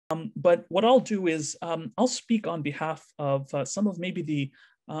But what I'll do is I'll speak on behalf of some of maybe the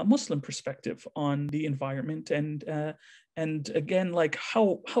Muslim perspective on the environment, and again, like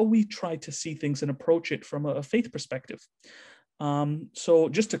how we try to see things and approach it from a faith perspective. So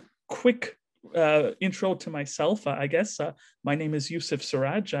just a quick intro to myself, I guess. My name is Yusuf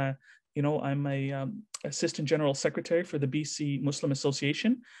Siraj. I'm a Assistant General Secretary for the BC Muslim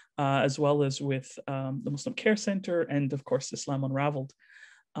Association, as well as with the Muslim Care Center and, of course, Islam Unravelled.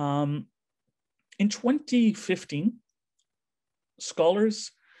 In 2015,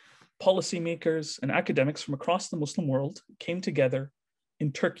 scholars, policymakers, and academics from across the Muslim world came together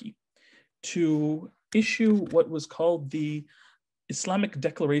in Turkey to issue what was called the Islamic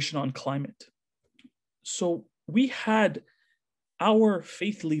Declaration on Climate. So we had our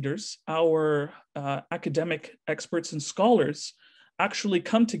faith leaders, our academic experts and scholars actually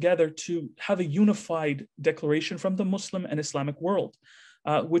come together to have a unified declaration from the Muslim and Islamic world,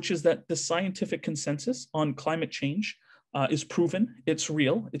 which is that the scientific consensus on climate change is proven, it's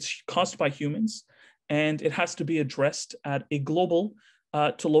real, it's caused by humans, and it has to be addressed at a global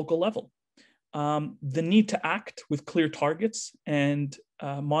to local level. The need to act with clear targets and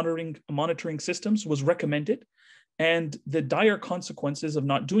monitoring systems was recommended, and the dire consequences of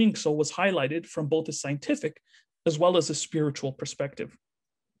not doing so was highlighted from both a scientific as well as a spiritual perspective.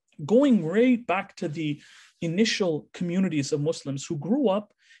 Going right back to the initial communities of Muslims who grew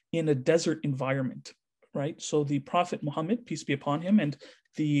up in a desert environment, right? So the Prophet Muhammad, peace be upon him, and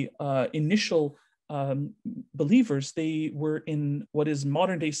the initial believers, they were in what is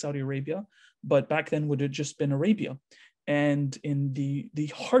modern day Saudi Arabia, but back then would have just been Arabia. And in the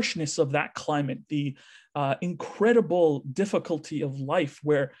harshness of that climate, the incredible difficulty of life,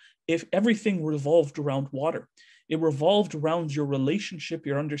 where if everything revolved around water, it revolved around your relationship,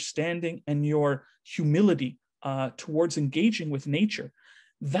 your understanding, and your humility towards engaging with nature.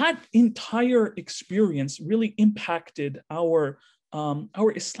 That entire experience really impacted our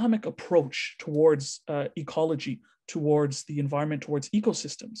Islamic approach towards ecology, towards the environment, towards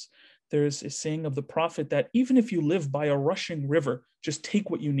ecosystems. There's a saying of the Prophet that even if you live by a rushing river, just take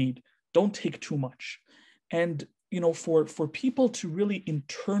what you need. Don't take too much. And for people to really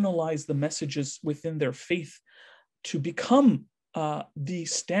internalize the messages within their faith, to become the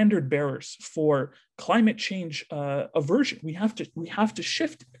standard bearers for climate change aversion, we have to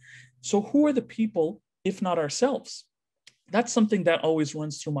shift it. So who are the people, if not ourselves? That's something that always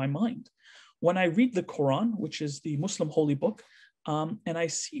runs through my mind. When I read the Quran, which is the Muslim holy book, and I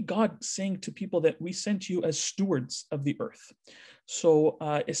see God saying to people that we sent you as stewards of the earth. So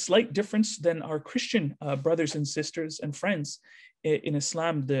a slight difference than our Christian brothers and sisters and friends. In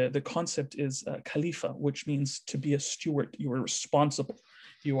Islam, the concept is khalifa, which means to be a steward. You are responsible.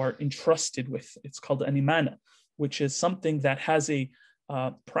 You are entrusted with. It's called an imana, which is something that has a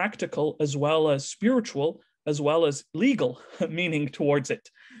practical as well as spiritual as well as legal meaning towards it.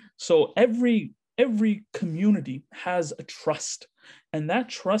 So every community has a trust, and that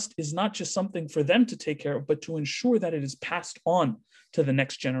trust is not just something for them to take care of, but to ensure that it is passed on to the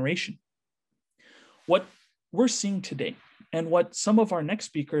next generation. What we're seeing today, and what some of our next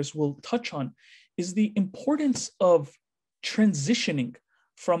speakers will touch on, is the importance of transitioning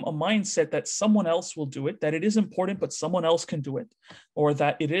from a mindset that someone else will do it, that it is important, but someone else can do it, or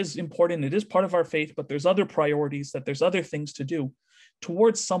that it is important, it is part of our faith, but there's other priorities, that there's other things to do,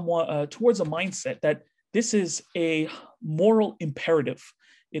 towards a mindset that this is a moral imperative.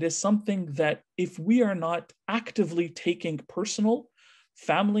 It is something that if we are not actively taking personal,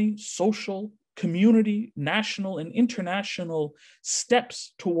 family, social, community, national, and international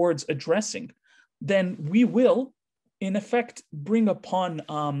steps towards addressing, then we will, in effect, bring upon,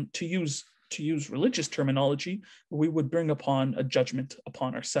 to use religious terminology, we would bring upon a judgment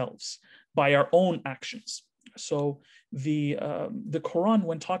upon ourselves by our own actions. So the Quran,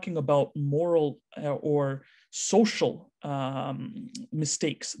 when talking about moral or social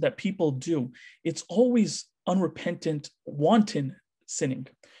mistakes that people do, it's always unrepentant, wanton sinning.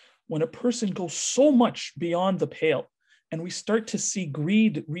 When a person goes so much beyond the pale, and we start to see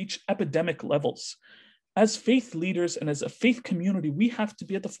greed reach epidemic levels, as faith leaders and as a faith community, we have to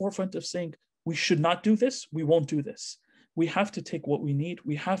be at the forefront of saying, we should not do this, we won't do this. We have to take what we need.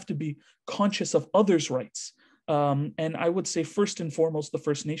 We have to be conscious of others' rights. And I would say first and foremost, the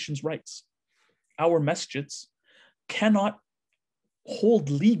First Nations rights. Our masjids cannot hold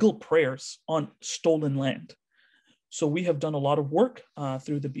legal prayers on stolen land. So we have done a lot of work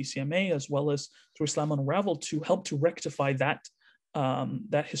through the BCMA as well as through Islam Unravelled to help to rectify that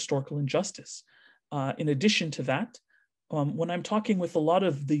historical injustice. In addition to that, when I'm talking with a lot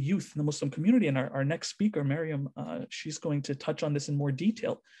of the youth in the Muslim community, and our next speaker, Maryam, she's going to touch on this in more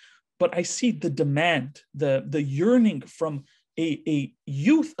detail, but I see the demand, the yearning from a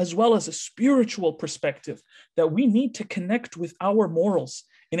youth as well as a spiritual perspective, that we need to connect with our morals,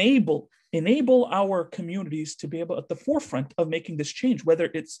 enable our communities to be able at the forefront of making this change, whether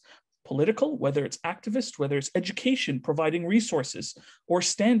it's political, whether it's activist, whether it's education, providing resources, or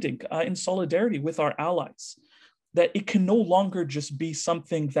standing in solidarity with our allies. That it can no longer just be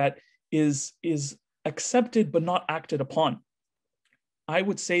something that is accepted but not acted upon. I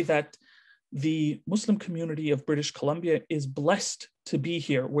would say that the Muslim community of British Columbia is blessed to be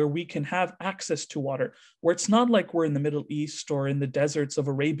here, where we can have access to water, where it's not like we're in the Middle East or in the deserts of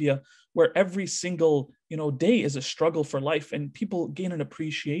Arabia, where every single day is a struggle for life and people gain an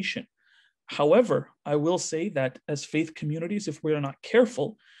appreciation. However, I will say that as faith communities, if we're not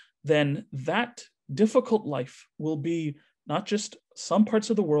careful, then that difficult life will be not just some parts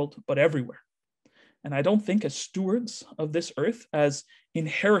of the world, but everywhere. And I don't think as stewards of this earth, as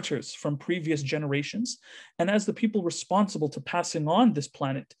inheritors from previous generations, and as the people responsible to passing on this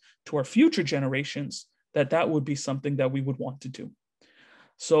planet to our future generations, that would be something that we would want to do.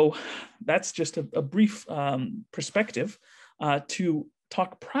 So that's just a brief perspective to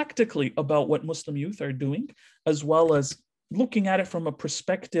talk practically about what Muslim youth are doing, as well as looking at it from a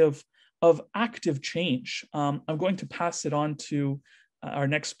perspective of active change. I'm going to pass it on to our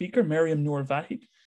next speaker, Maryam Noor Vahid.